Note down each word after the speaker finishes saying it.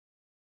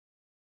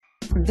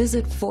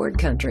Visit Ford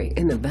Country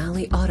in the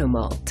Valley Auto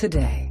Mall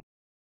today.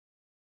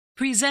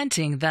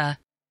 Presenting the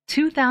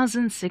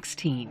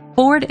 2016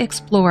 Ford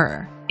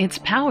Explorer. It's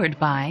powered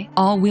by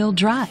all-wheel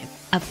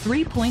drive, a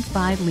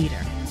 3.5-liter,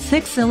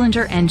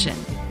 6-cylinder engine,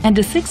 and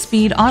a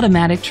 6-speed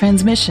automatic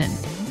transmission.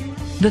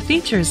 The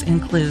features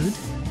include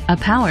a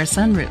power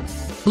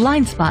sunroof,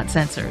 blind spot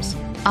sensors,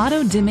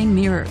 auto-dimming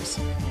mirrors,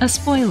 a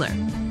spoiler,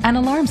 an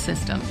alarm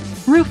system,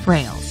 roof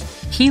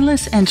rails,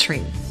 keyless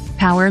entry,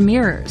 power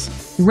mirrors,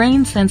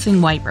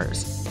 rain-sensing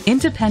wipers,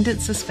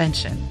 independent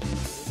suspension.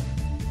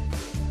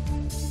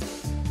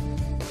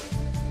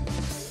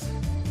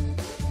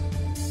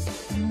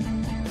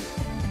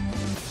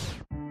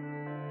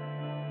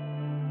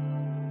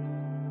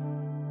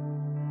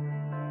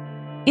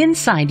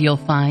 Inside you'll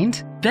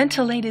find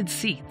ventilated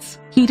seats,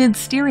 heated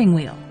steering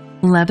wheel,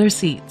 leather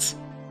seats,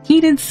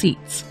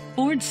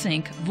 Ford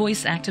Sync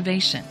voice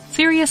activation,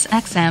 Sirius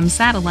XM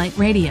satellite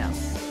radio,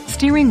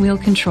 steering wheel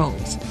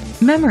controls,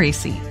 memory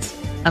seats,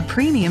 a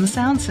premium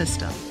sound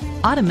system,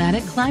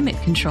 automatic climate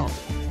control.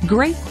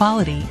 Great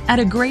quality at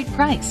a great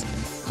price.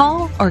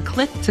 Call or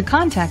click to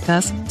contact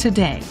us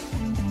today.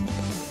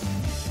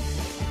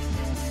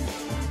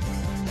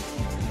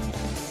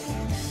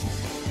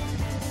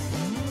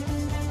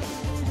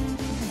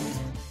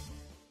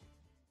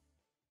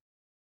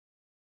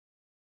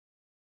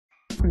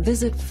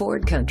 Visit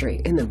Ford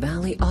Country in the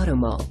Valley Auto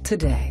Mall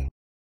today.